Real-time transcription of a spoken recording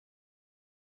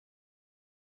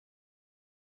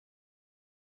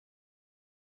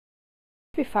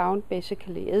we found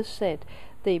basically is that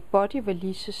the body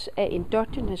releases an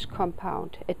endogenous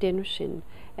compound, adenosine,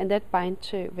 and that binds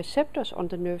to receptors on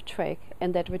the nerve tract,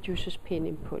 and that reduces pain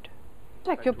input.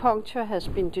 Acupuncture has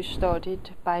been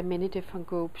studied by many different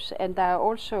groups, and there are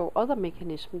also other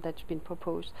mechanisms that's been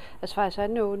proposed. As far as I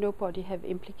know, nobody have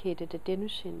implicated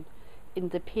adenosine in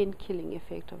the pain-killing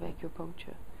effect of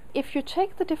acupuncture. If you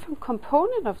take the different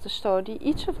component of the study,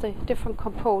 each of the different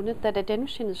components, that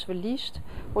adenosine is released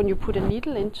when you put a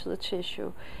needle into the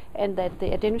tissue, and that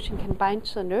the adenosine can bind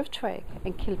to the nerve tract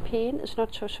and kill pain, is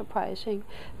not so surprising.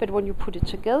 But when you put it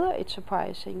together, it's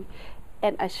surprising.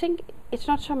 And I think it's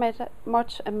not so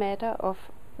much a matter of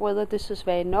whether this is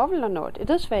very novel or not. It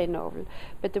is very novel,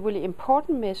 but the really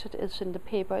important message is in the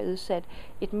paper is that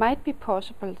it might be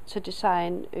possible to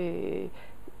design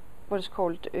what is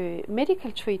called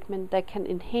medical treatment that can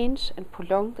enhance and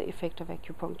prolong the effect of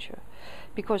acupuncture.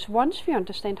 Because once we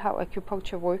understand how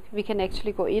acupuncture works, we can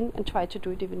actually go in and try to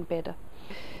do it even better.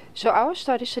 So our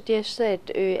study suggests that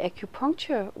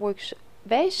acupuncture works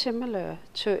very similar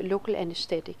to local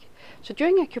anesthetic. So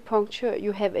during acupuncture,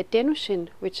 you have adenosine,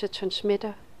 which a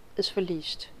transmitter is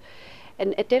released.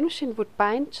 And adenosine would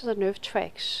bind to the nerve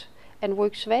tracts and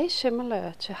works very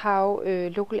similar to how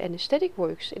local anesthetic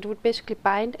works. It would basically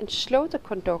bind and slow the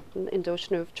conduction in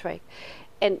those nerve tracts.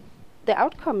 And the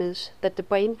outcome is that the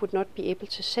brain would not be able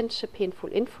to sense a painful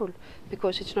info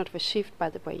because it's not received by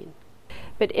the brain.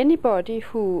 But anybody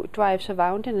who drives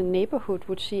around in a neighborhood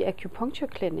would see acupuncture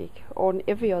clinic on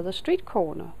every other street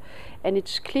corner. And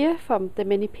it's clear from the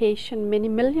many patients, many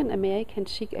million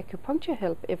Americans seek acupuncture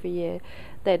help every year,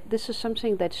 that this is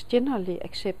something that's generally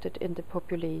accepted in the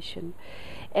population.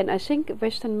 And I think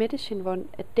Western medicine run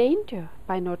a danger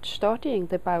by not studying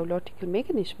the biological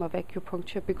mechanism of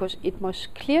acupuncture, because it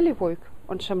must clearly work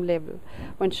on some level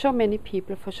when so many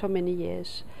people for so many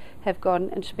years have gone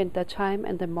and spent their time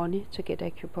and their money to get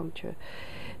acupuncture.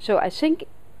 So I think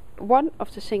one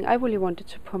of the things I really wanted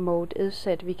to promote is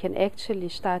that we can actually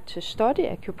start to study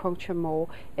acupuncture more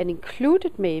and include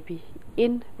it maybe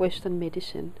in Western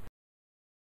medicine.